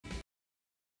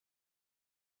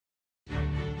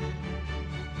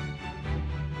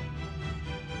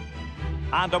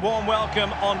And a warm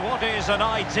welcome on what is an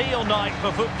ideal night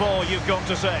for football, you've got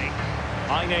to say.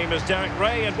 My name is Derek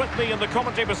Ray, and with me in the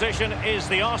commentary position is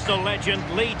the Arsenal legend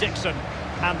Lee Dixon.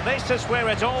 And this is where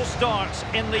it all starts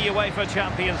in the UEFA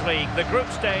Champions League, the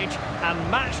group stage and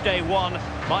match day one.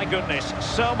 My goodness,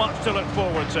 so much to look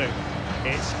forward to.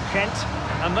 It's Gent,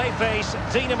 and they face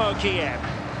Dynamo Kyiv.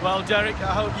 Well, Derek,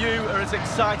 I hope you are as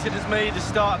excited as me to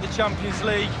start the Champions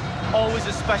League. Always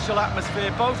a special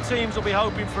atmosphere. Both teams will be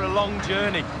hoping for a long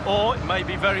journey, or it may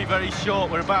be very, very short.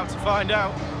 We're about to find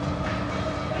out.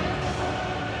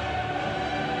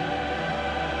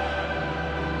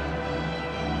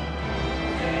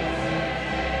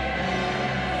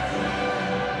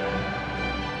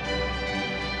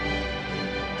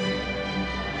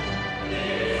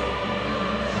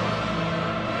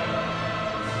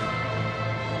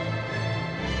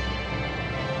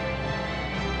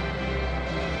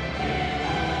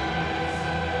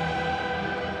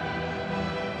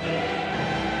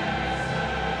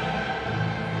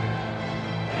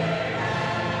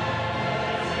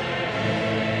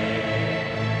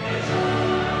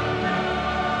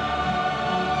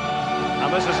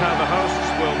 This is how the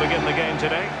hosts will begin the game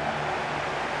today.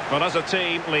 But as a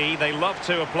team, Lee, they love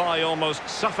to apply almost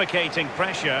suffocating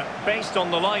pressure. Based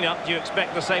on the lineup, do you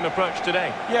expect the same approach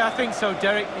today? Yeah, I think so,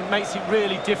 Derek. It makes it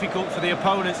really difficult for the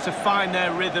opponents to find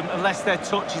their rhythm unless their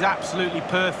touch is absolutely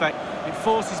perfect. It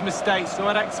forces mistakes, so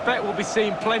I'd expect we'll be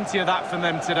seeing plenty of that from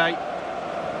them today.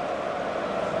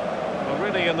 Well,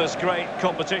 really, in this great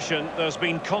competition, there's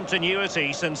been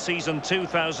continuity since season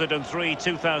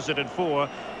 2003-2004.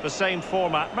 The same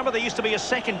format. Remember, there used to be a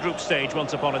second group stage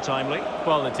once upon a time, Lee?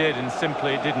 Well, they did, and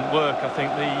simply it didn't work. I think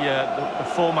the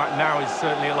format now is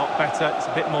certainly a lot better. It's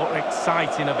a bit more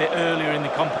exciting, a bit earlier in the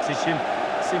competition.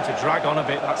 It seemed to drag on a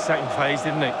bit, that second phase,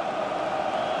 didn't it?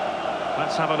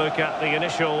 Let's have a look at the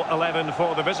initial 11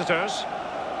 for the visitors.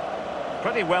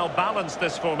 Pretty well balanced,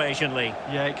 this formation, Lee.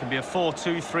 Yeah, it can be a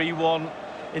 4-2-3-1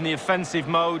 in the offensive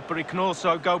mode, but it can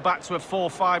also go back to a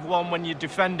 4-5-1 when you're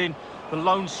defending. The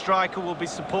lone striker will be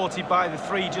supported by the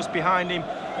three just behind him,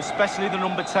 especially the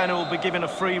number 10 who will be given a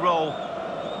free roll.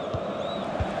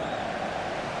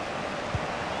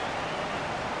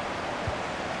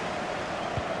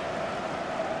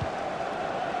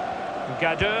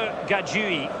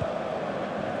 Gadjui.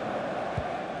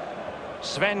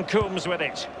 Sven Coombs with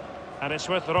it. And it's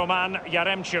with Roman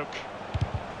Yaremchuk.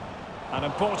 An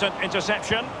important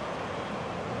interception.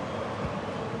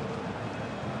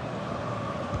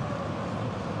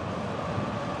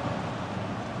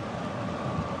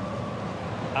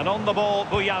 And on the ball,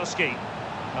 Bujalski.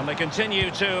 And they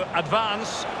continue to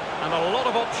advance. And a lot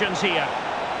of options here.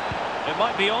 It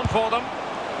might be on for them.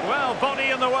 Well,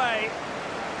 body in the way.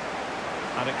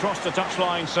 And it crossed the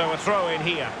touchline, so a throw in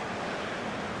here.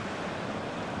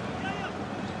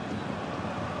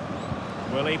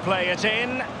 Will he play it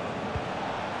in?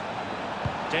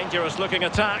 Dangerous looking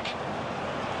attack.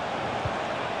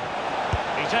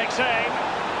 He takes aim.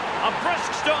 A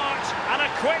brisk start and a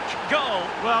quick goal.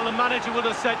 Well, the manager would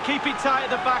have said, keep it tight at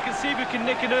the back and see if we can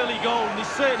nick an early goal, and they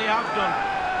certainly have done.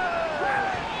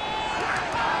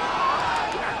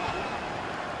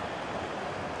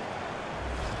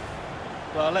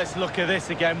 Well, let's look at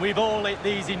this again. We've all hit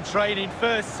these in training.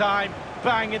 First time,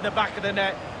 bang in the back of the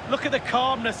net. Look at the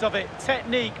calmness of it.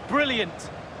 Technique, brilliant.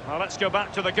 Well, let's go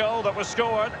back to the goal that was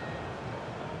scored.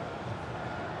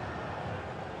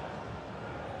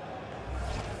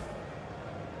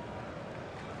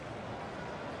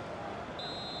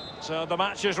 So the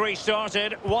match has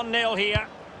restarted. 1-0 here.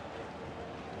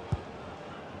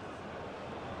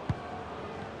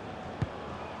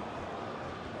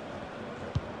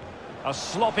 A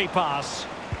sloppy pass.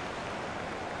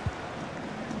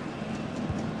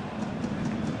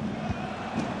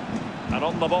 And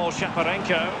on the ball,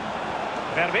 Shaparenko.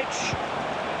 Verbic.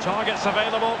 Targets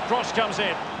available. Cross comes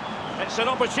in. It's an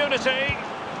opportunity.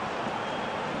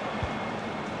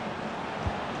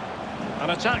 An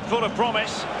attack full of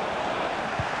promise.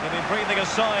 They've been breathing a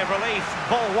sigh of relief.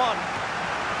 Ball one.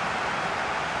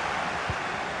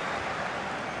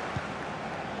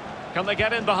 Can they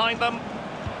get in behind them?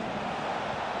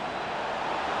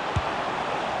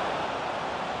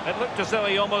 It looked as though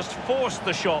he almost forced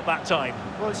the shot that time.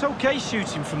 Well, it's okay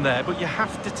shooting from there, but you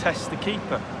have to test the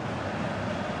keeper.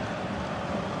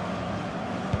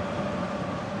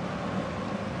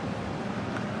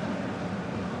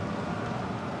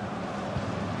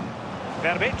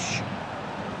 Verbic.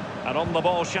 And on the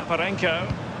ball, Shaparenko.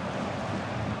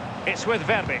 It's with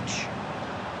Verbic.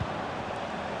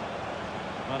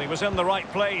 Well, he was in the right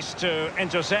place to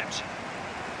intercept.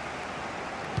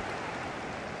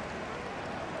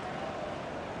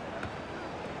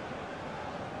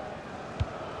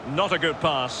 Not a good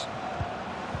pass.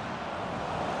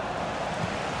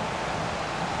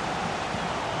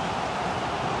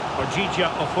 Orjija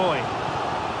Ofoy.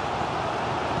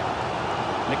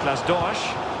 Niklas Dorsch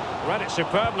read it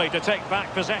superbly to take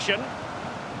back possession.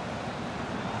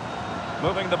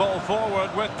 Moving the ball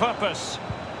forward with purpose.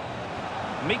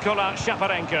 Mikola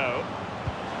Shaparenko.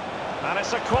 And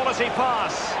it's a quality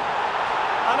pass.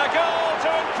 And a goal to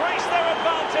increase their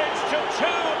advantage to 2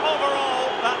 overall.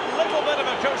 That little bit of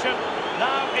a cushion.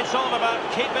 Now it's all about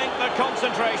keeping the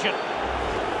concentration.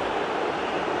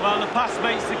 Well, the pass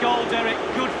makes the goal, Derek.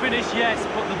 Good finish, yes,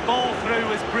 but the ball through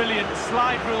was brilliant.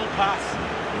 Slide rule pass.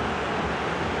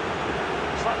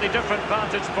 Slightly different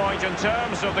vantage point in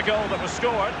terms of the goal that was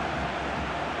scored.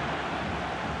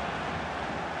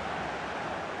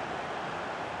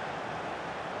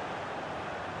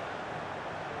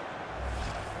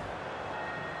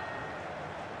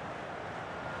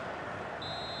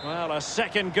 Well, a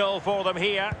second goal for them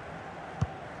here.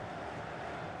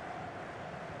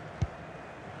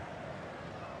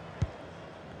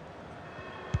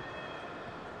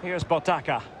 Here's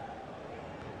Botaka.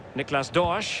 Niklas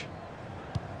Dorsch.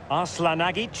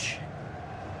 Aslanagic.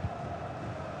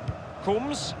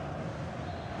 Kums.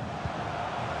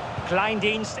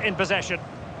 Kleindienst in possession.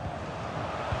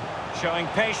 Showing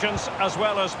patience as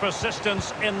well as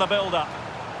persistence in the build-up.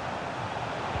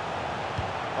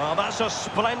 Well, that's a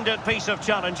splendid piece of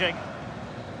challenging.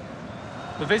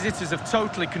 The visitors have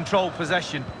totally controlled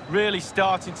possession, really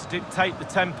starting to dictate the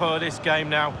tempo of this game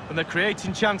now. And they're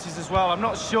creating chances as well. I'm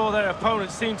not sure their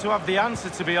opponents seem to have the answer,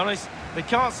 to be honest. They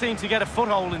can't seem to get a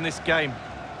foothold in this game.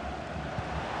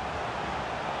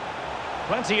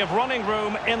 Plenty of running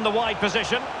room in the wide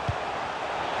position.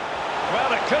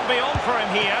 Well, it could be on for him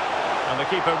here. And the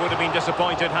keeper would have been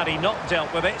disappointed had he not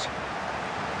dealt with it.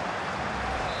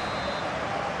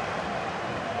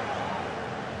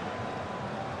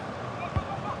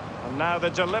 And now the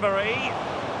delivery.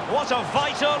 What a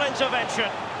vital intervention.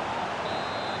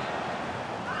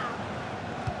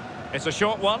 It's a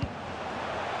short one.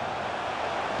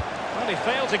 Well, he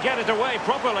failed to get it away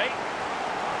properly.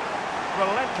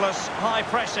 Relentless high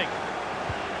pressing.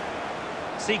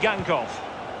 Sigankov.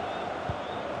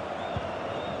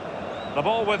 The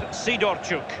ball with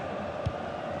Sidorchuk.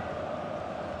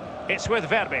 It's with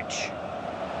Verbic.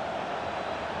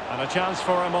 And a chance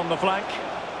for him on the flank.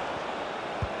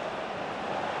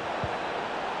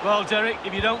 Well, Derek,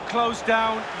 if you don't close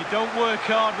down, you don't work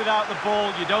hard without the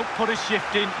ball, you don't put a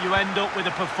shift in, you end up with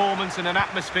a performance and an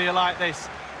atmosphere like this.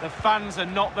 The fans are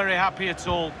not very happy at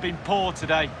all. Been poor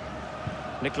today.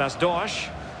 Niklas Dorsch.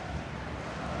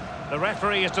 The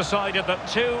referee has decided that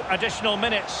 2 additional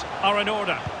minutes are in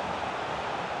order.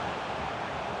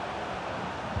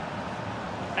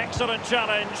 Excellent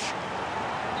challenge.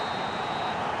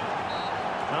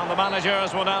 And the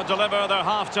managers will now deliver their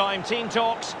half-time team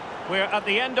talks. We're at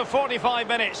the end of 45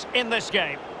 minutes in this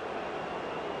game.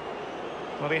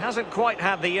 Well, he hasn't quite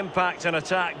had the impact and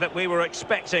attack that we were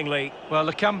expecting, Lee. Well,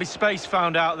 there can be space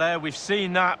found out there. We've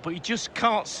seen that, but he just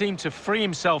can't seem to free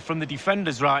himself from the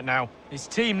defenders right now. His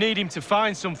team need him to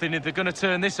find something if they're going to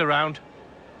turn this around.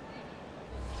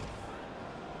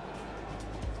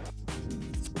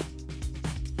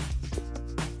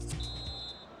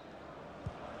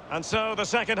 And so the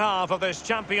second half of this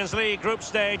Champions League group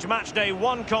stage matchday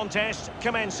 1 contest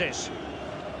commences.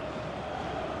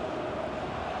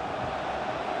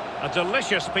 A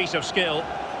delicious piece of skill.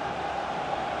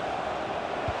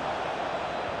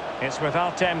 It's with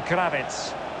Artem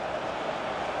Kravets.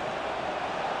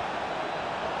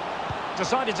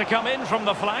 Decided to come in from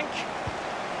the flank.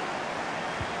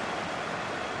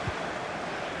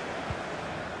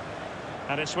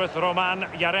 And it's with Roman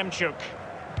Yaremchuk.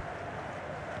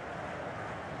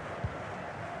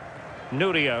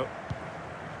 Nurio.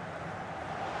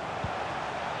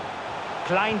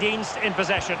 Kleindienst in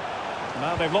possession.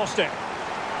 Now they've lost it.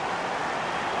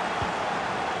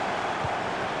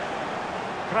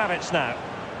 Kravets now.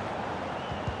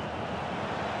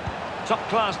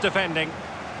 Top-class defending.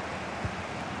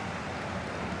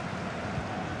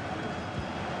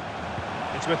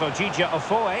 It's with Orjija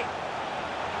Ofoy.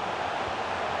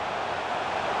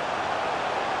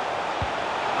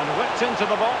 And whipped into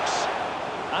the box.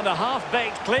 And a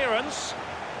half-baked clearance.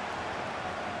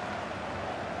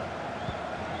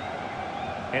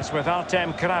 It's with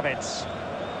Artem Kravets.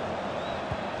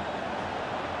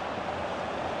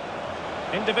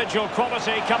 Individual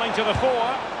quality coming to the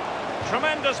fore.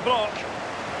 Tremendous block.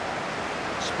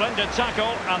 Splendid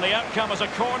tackle, and the outcome is a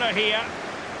corner here.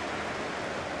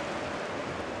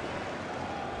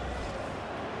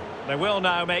 They will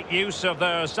now make use of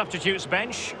their substitutes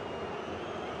bench.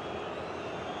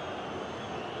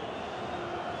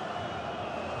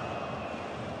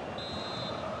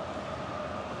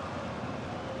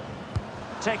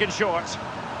 taken short.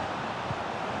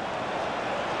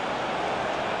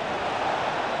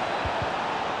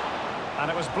 And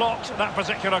it was blocked, that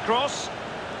particular cross.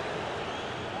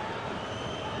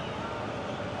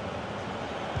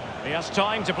 He has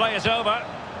time to play it over.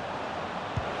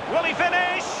 Will he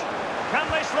finish? Can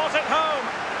they slot it home?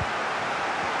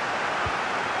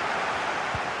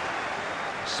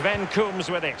 Sven Coombs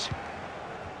with it.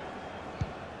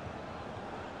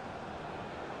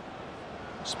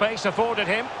 Space afforded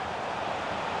him.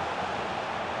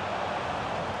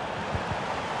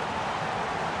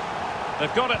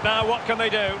 They've got it now, what can they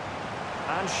do?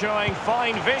 And showing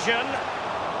fine vision.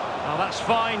 Oh, that's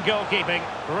fine goalkeeping,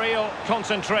 real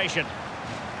concentration.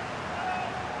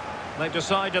 They've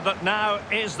decided that now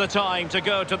is the time to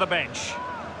go to the bench.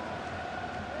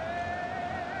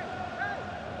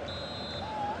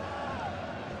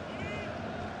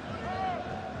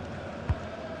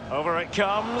 Over it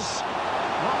comes.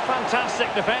 Not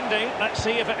fantastic defending. Let's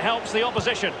see if it helps the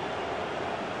opposition.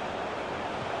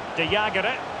 De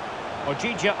Jager.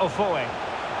 Ojija Ofoe.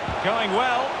 Going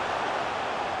well.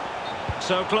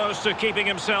 So close to keeping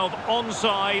himself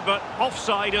onside, but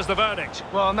offside is the verdict.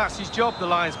 Well, and that's his job, the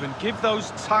linesman. Give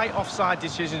those tight offside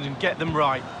decisions and get them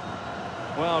right.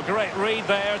 Well, great read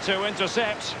there to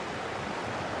intercept.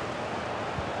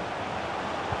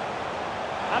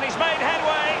 And he's made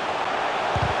headway.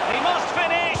 He must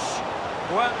finish.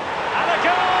 Well, and a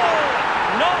goal!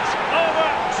 Not over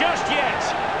just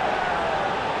yet.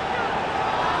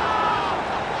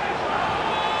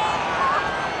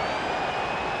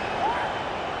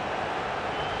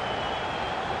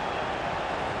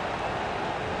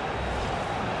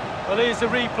 Well, here's the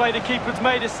replay. The keeper's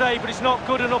made a save, but it's not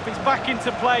good enough. It's back into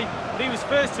play. But he was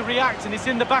first to react, and it's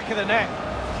in the back of the net.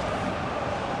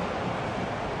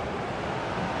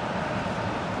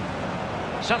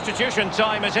 Substitution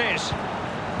time it is.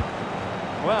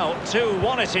 Well,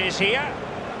 2-1 it is here.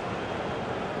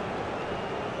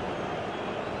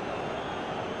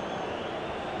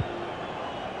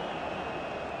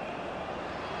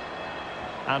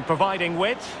 And providing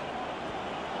width.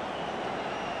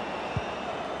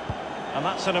 And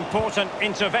that's an important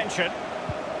intervention.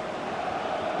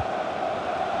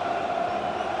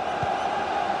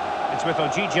 It's with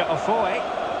Ojija Ofoe.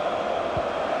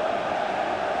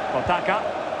 Botaka.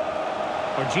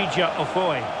 Ojija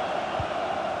Ofoe.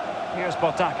 Here's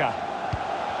Botaka.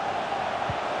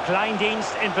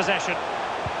 Kleindienst in possession.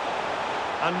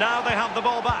 And now they have the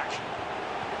ball back.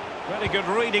 Very good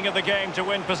reading of the game to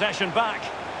win possession back.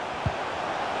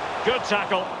 Good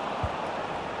tackle.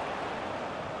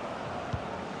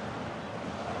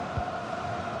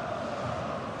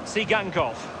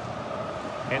 Sigankov.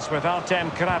 It's with Artem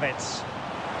Kravets.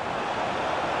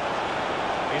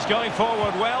 He's going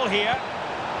forward well here.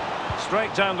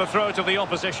 Straight down the throat of the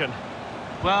opposition.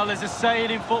 Well, there's a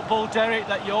saying in football, Derek,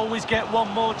 that you always get one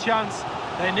more chance.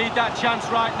 They need that chance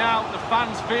right now. The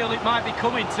fans feel it might be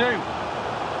coming too.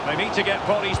 They need to get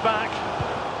bodies back.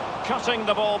 Cutting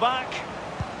the ball back.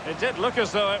 It did look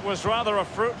as though it was rather a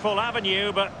fruitful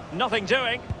avenue, but nothing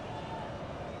doing.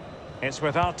 It's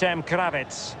with Artem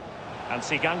Kravets. And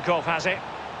Sigankov has it.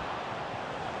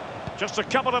 Just a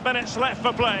couple of minutes left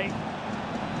for play.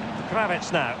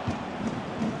 Kravets now.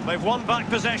 They've won back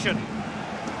possession.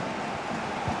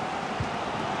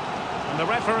 And the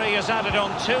referee has added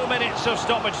on 2 minutes of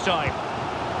stoppage time.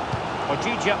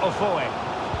 Ojija Ofoe.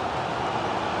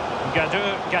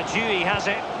 Gadjui has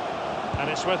it. And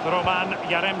it's with Roman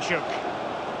Yaremchuk.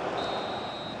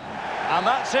 And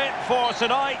that's it for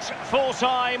tonight. Full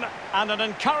time and an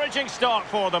encouraging start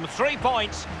for them. 3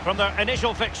 points from their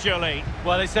initial fixture lead.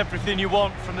 Well, it's everything you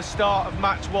want from the start of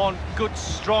match one. Good,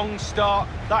 strong start.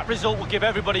 That result will give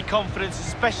everybody confidence,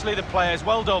 especially the players.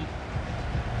 Well done.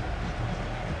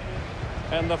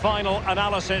 In the final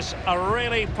analysis, a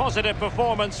really positive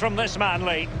performance from this man,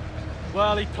 Lee.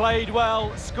 Well, he played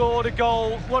well, scored a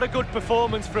goal. What a good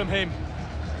performance from him.